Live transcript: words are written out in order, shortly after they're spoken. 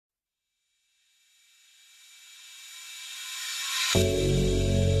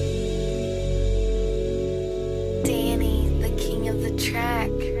track.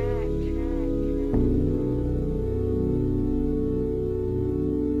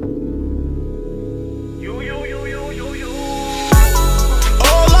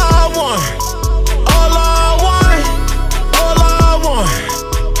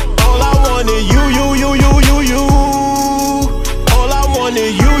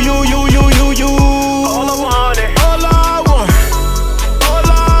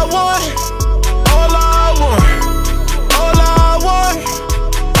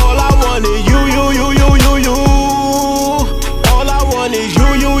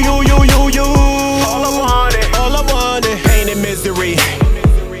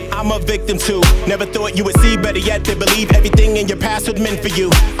 Victim to. Never thought you would see, better yet to believe everything in your past was meant for you.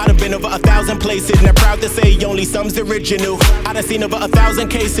 I done been over 1,000 places, and I'm proud to say only some's original. I done seen over 1,000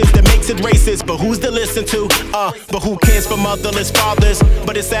 cases that makes it racist, but who's to listen to? But who cares for motherless fathers?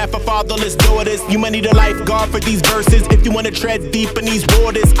 But it's sad for fatherless daughters. You might need a lifeguard for these verses if you wanna tread deep in these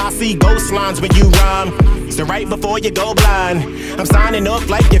waters. I see ghost lines when you rhyme, so right before you go blind, I'm signing off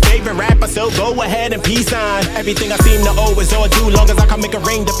like your favorite rapper, so go ahead and peace sign. Everything I seem to owe is all due, long as I can make a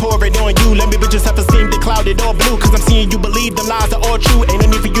rain to pour it on you. Let me just have to seem to cloud it all blue, cause I'm seeing you believe the lies are all true. Ain't no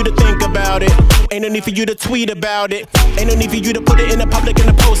need for you to think about it, ain't no need for you to tweet about it, ain't no need for you to put it in the public in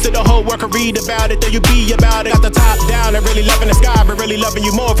the post so the whole world can read about it. Though you be about it, got the top down and really loving the sky, but really loving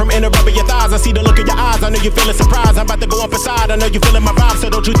you more from inner rubbing your thighs. I see the look in your eyes, I know you feeling surprised. I'm about to go up inside, I know you feeling my vibe, so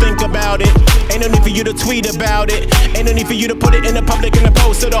don't you think about it. Ain't no need for you to tweet about it, ain't no need for you to put it in the public in the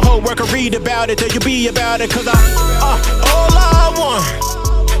post so the whole world can read about it. Though you be about it, cause all I want,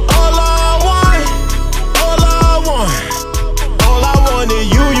 all I want, all I want, all I want is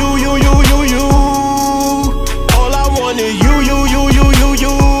you, you, you, you, you, you. All I want is you, you, you, you, you, you.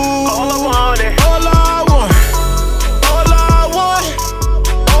 All I want is, all I want, all I want,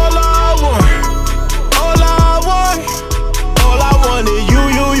 all I want, all I want, all I want is you,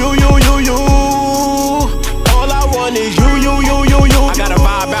 you, you, you, you, you. All I want is you, you, you, you, you. I gotta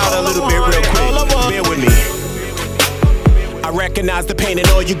vibe out a little bit real quick. Bear with me. I recognize the pain and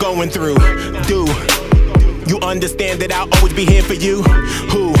all you're going through. Do you understand that I'll always be here for you?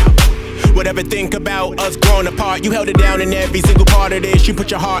 Who would ever think about us growing apart? You held it down in every single part of this. You put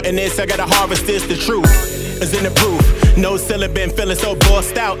your heart in this, I gotta harvest this. The truth is in the proof. No, still have been feeling so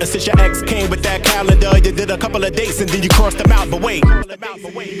bossed out. And since your ex came with that calendar, you did a couple of dates and then you crossed them out. But wait,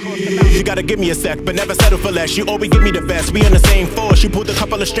 you gotta give me a sec, but never settle for less. You always give me the best, we on the same force. You pulled a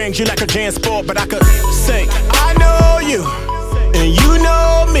couple of strings, you like a jam sport. But I could say, I know you, and you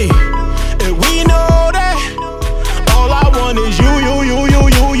know me, and we know that. All I want is you, you, you, you,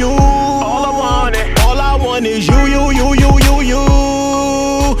 you, you. All I want is, all I want is you, you, you, you, you, you.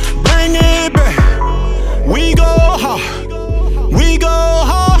 Bring it back. We go hard,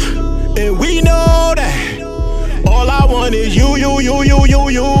 and we know that. All I want is you, you, you, you, you,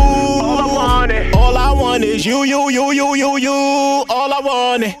 you. All I want is, all I want is you, you, you, you, you, you. All I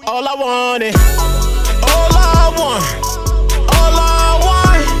want is, all I want is, all I want, all I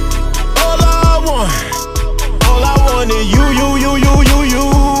want, all I want, all I want is you, you, you, you.